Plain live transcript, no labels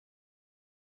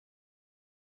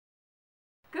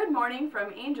Good morning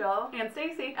from Angel and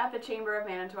Stacy at the Chamber of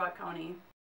Manitowoc County.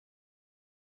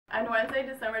 On Wednesday,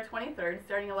 December 23rd,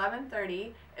 starting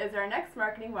 11:30, is our next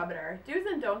marketing webinar, Do's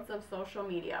and Don'ts of Social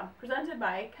Media, presented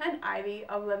by Ken Ivey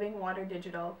of Living Water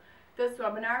Digital. This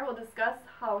webinar will discuss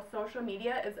how social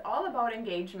media is all about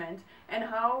engagement and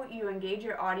how you engage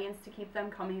your audience to keep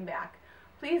them coming back.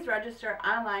 Please register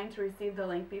online to receive the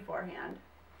link beforehand.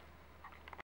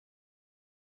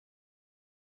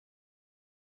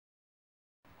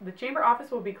 The Chamber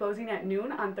office will be closing at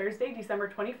noon on Thursday, December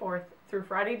 24th through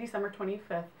Friday, December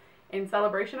 25th in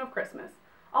celebration of Christmas.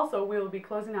 Also, we will be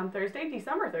closing on Thursday,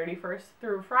 December 31st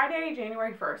through Friday,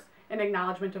 January 1st in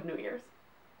acknowledgement of New Year's.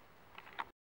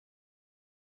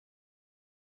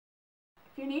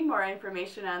 If you need more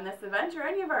information on this event or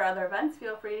any of our other events,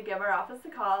 feel free to give our office a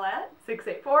call at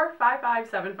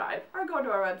 684-5575 or go to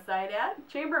our website at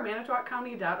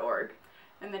chambermanitowoccounty.org.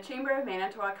 And the Chamber of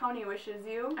Manitowoc County wishes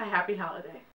you a happy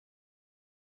holiday.